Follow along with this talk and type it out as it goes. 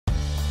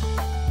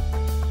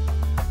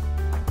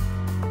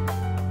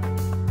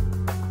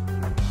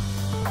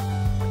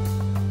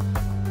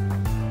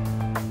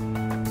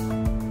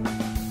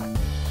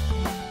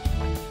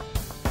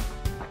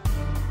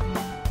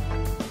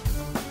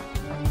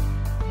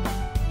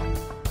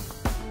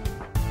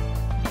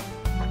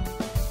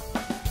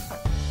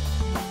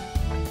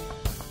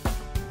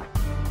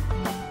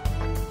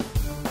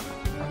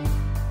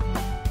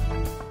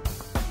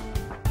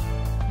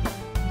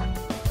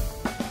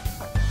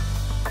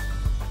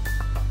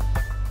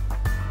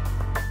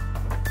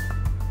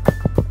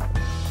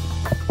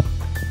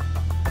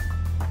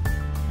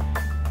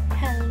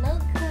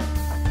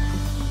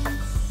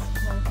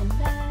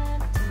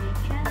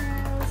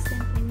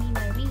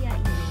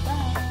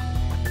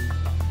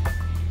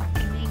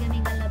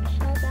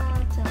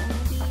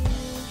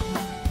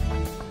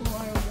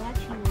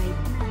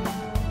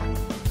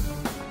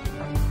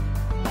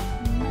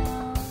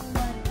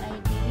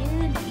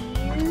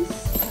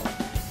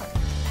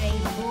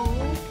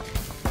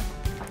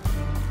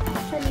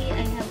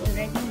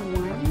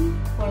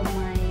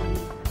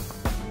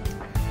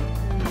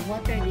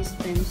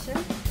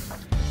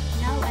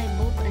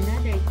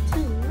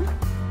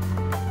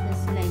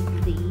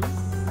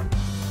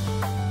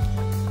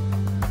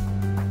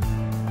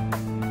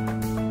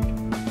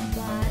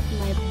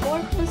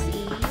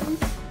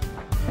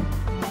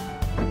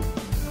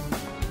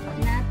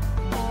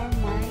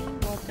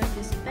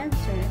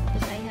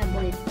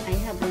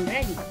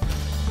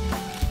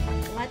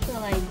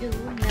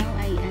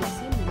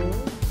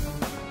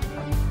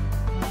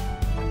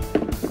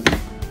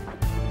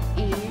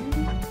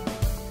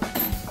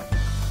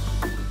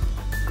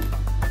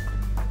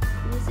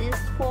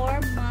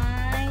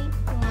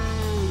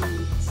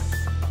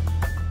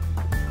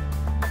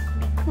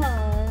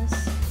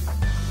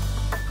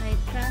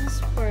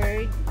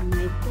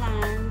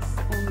plants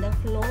on the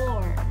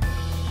floor.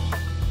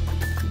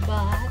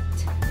 But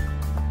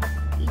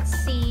it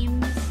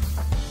seems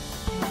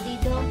they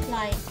don't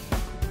like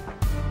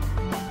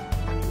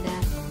the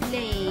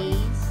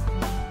place.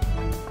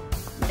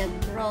 The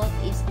growth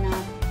is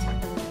not,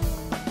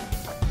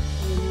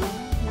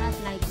 not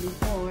like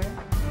before.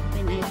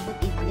 When I put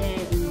it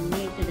there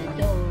near to the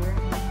door,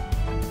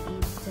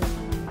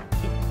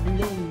 it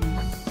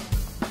blooms.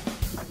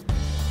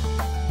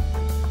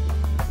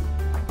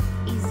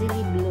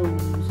 Easily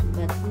blooms,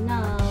 but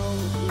now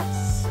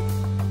it's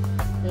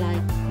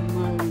like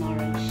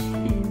malnourished.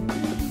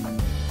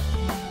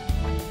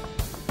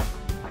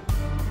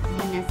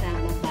 Kasi nasa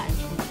baba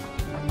siya.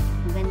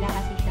 Maganda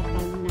kasi siya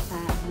pag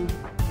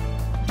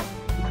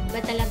iba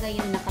talaga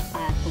yung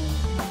nakapatong.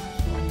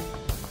 So,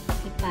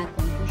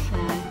 ipatong ko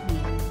siya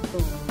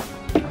dito.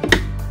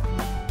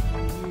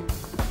 Ayan.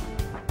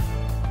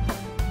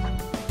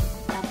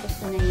 Tapos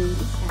ito na yung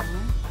isa.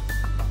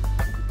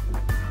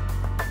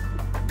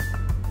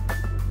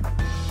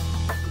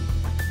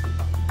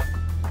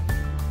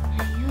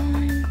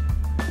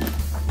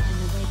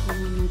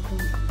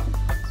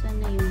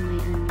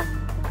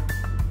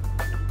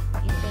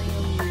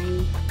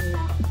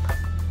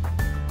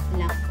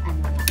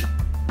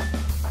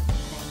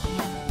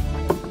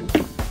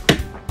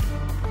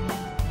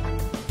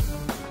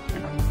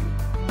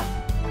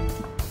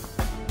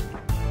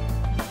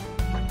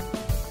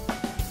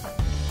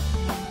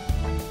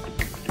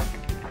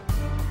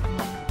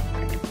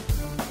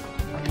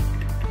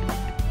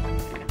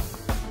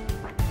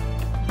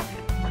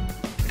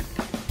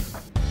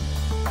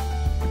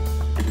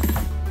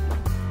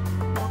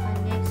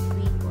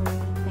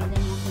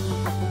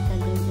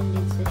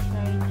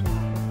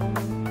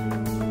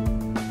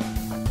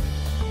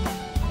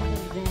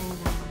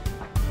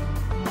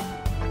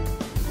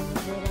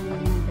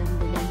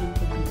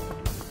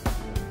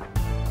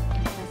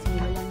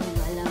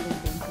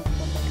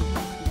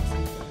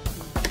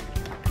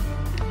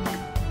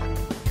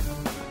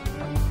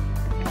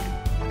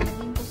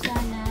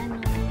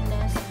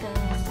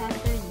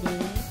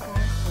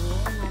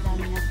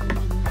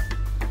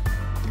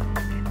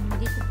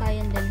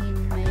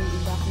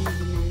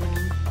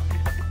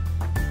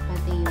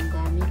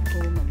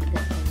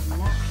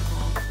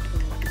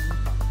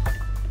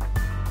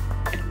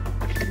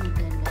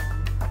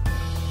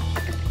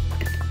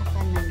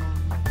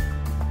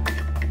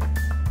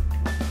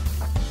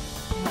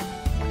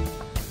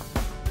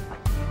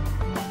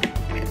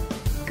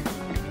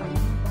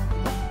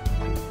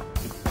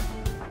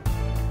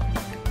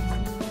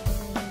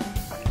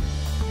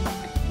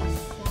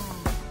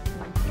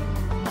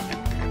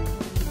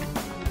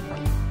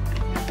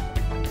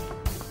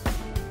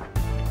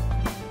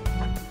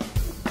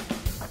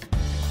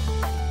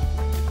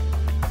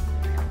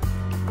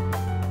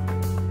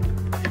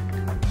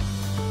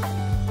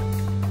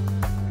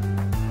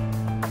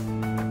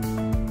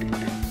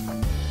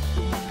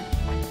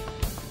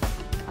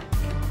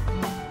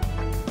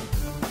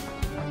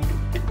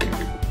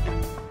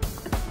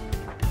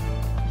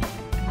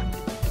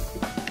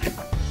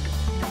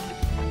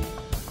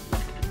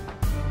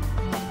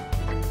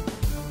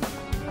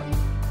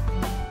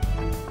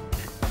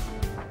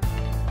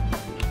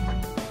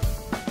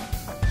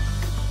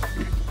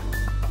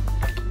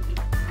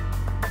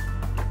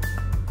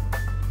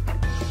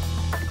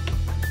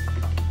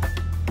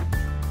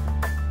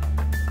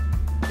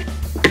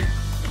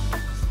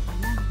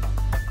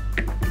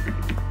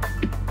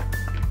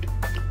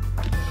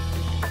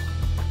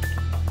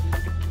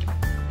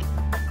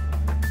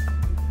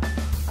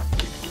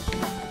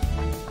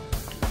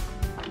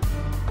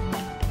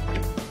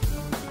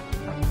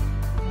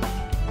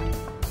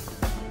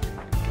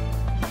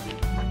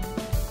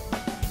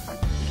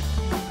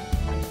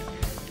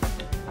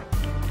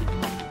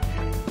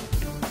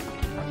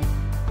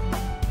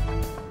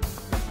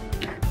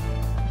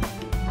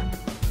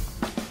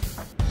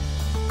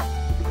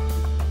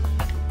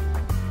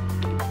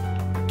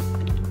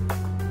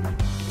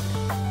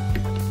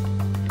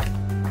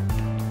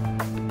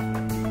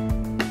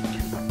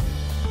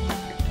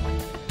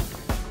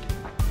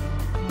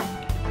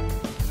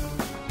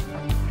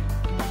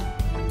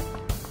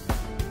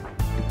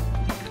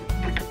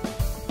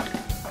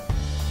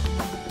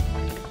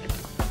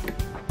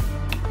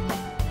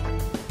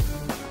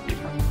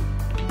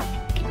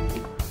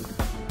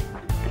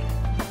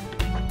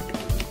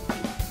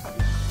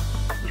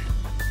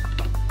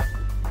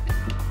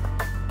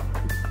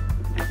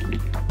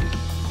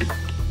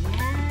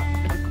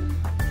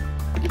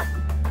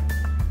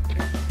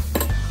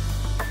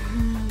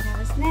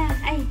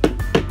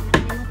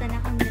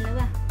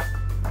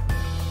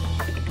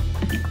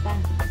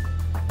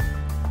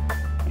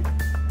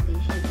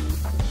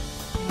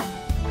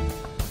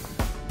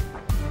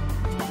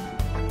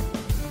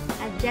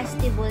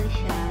 adjustable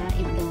siya,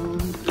 itong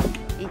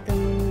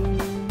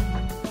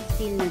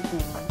steel na to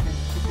at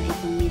saka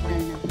itong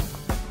metal na to,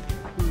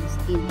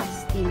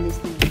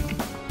 stainless na yun.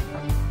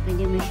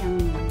 Pwede mo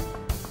siyang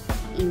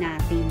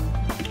inatin,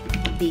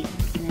 big,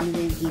 alam mo ba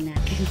yung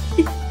inatin?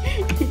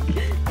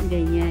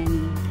 Ganyan,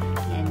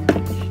 yan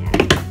naman siya.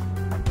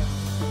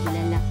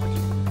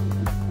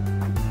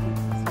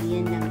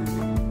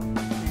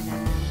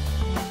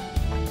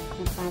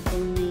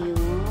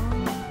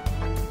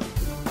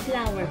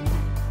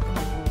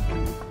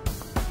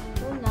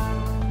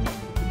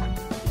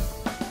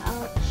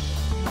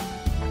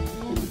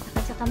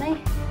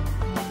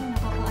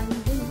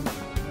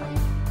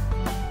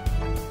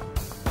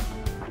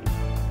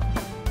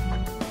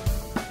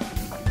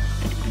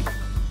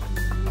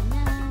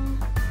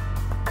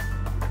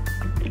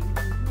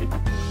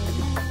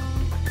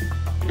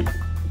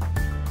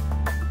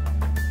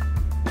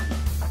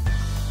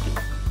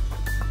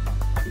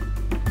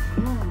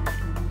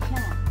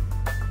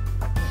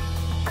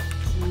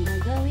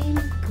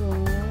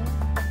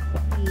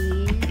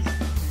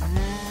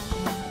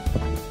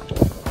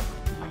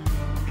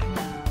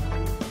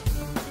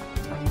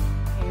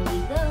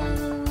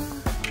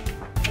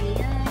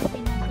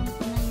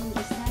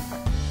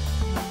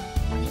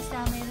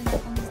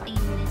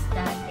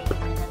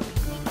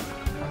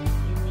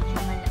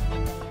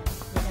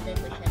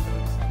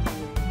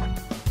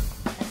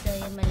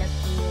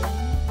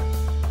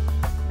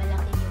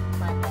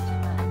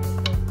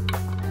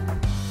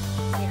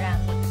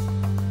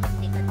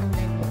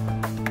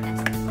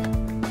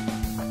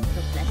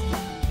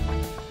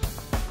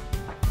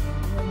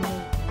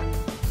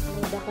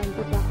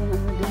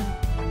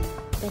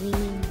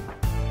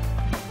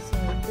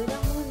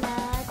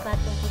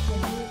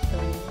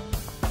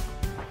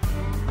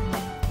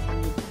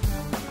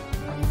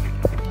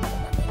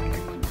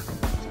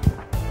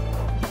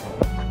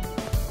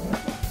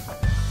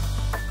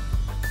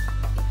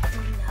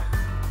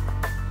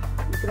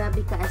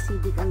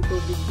 acidic ang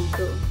tubig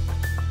dito.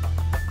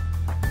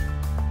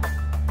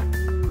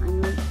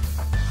 Ano?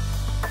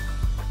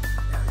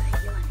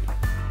 Ayun.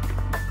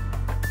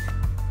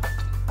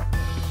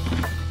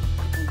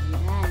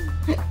 Ayan.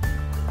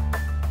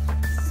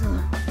 So,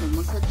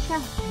 lumusot siya.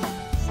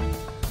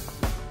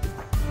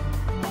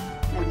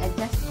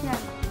 Nag-adjust siya.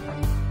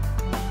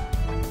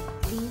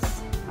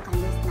 Please,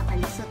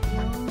 nakalisot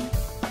yung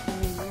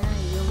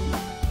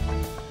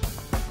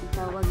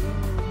tawag yun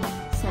yung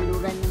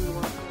saluran ng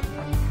water.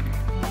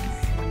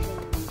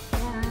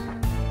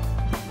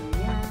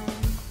 Ayan.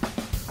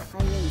 Saka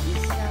yung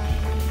isa.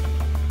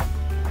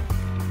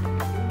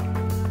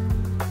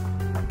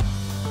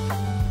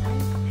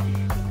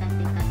 Ay,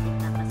 tika.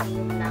 Kasi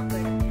yung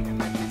locker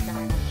dapat nasa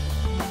hanap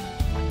siya.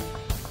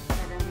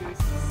 Para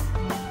mas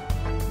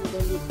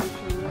madali po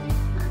siya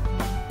malak.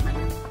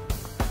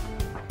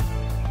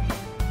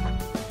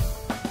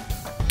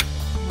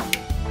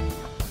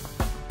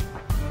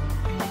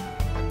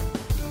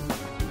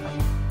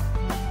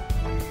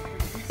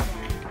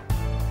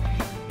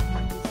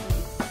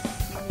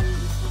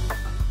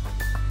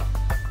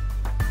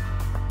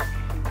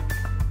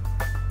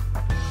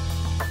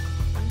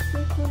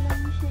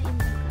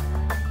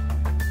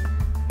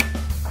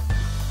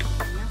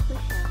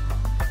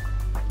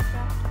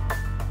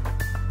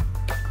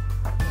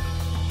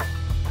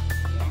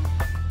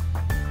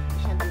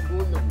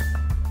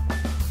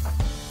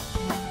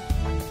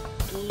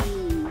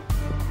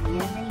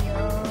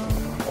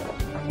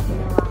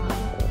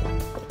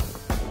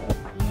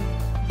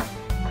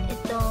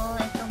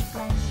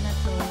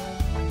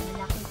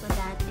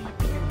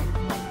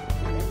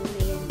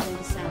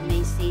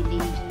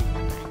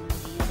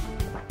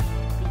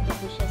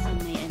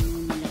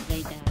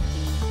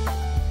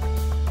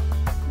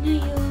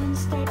 Ngayon,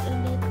 start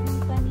ulit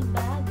ng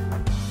panibago.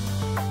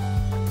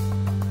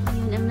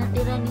 Yun, ang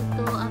natira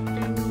nito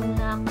after nung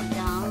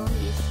lockdown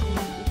is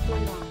ito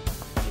lang.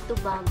 Ito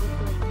bago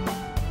to eh.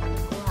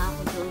 Nakuha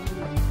ako doon.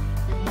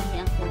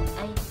 Nahingi ako.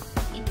 Ay,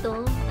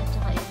 ito at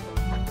saka ito.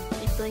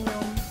 Ito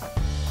yung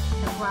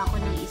nakuha ako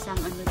ng isang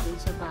ano doon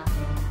sa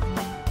bahay.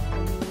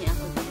 Humingi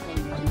ako doon kay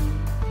June.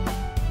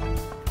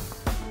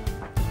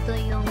 Ito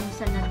yung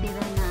sa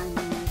natira na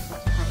ano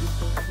at saka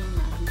ito. Ayan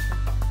na, ano siya.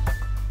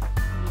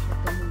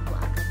 Tumubo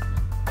agad.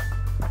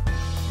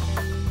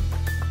 Parang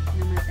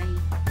namatay.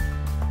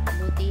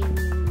 Buti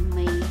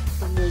may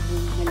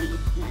tumubong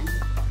maliit na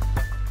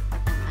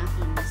at ang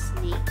aking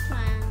snake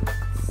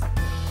plants.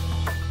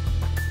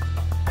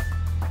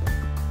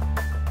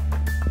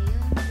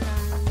 Ayun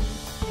lang.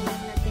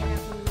 Yung natira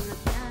kong mga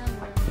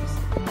flowers.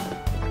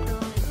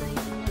 Ito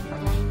yung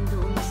nag-vine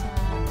doon sa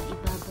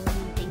ibabaw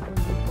ng table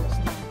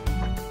post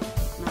natin.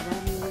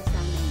 Marami na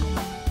sa amin na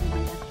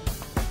malaki.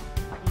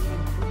 Ayan,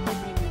 puto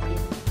din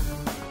natira.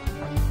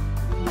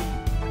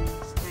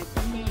 Start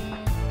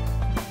ulit.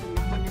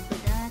 Malaki na to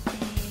dati.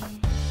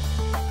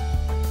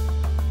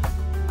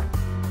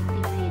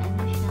 May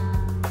ano siya.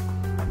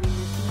 May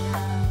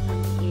natira.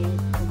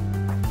 Maliit.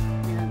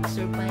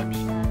 Nag-survive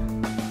siya.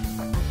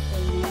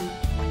 After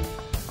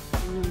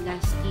nung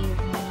last year.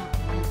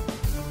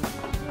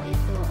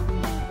 Ito ang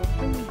bago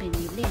kong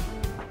binili.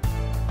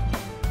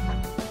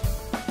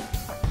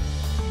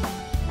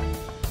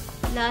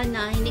 Wala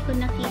na. Hindi ko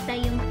nakita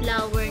yung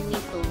flower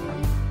nito.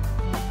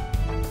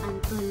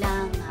 Anto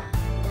lang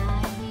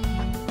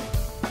dahil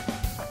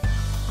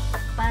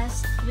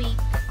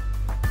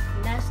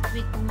last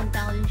week pumunta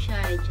ako yung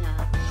Sharjah.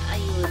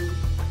 Ayun,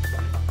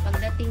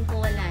 pagdating ko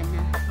wala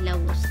na,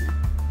 lawas na.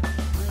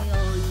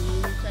 Ayun,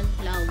 yung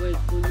sunflower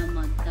ko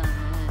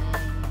namatay.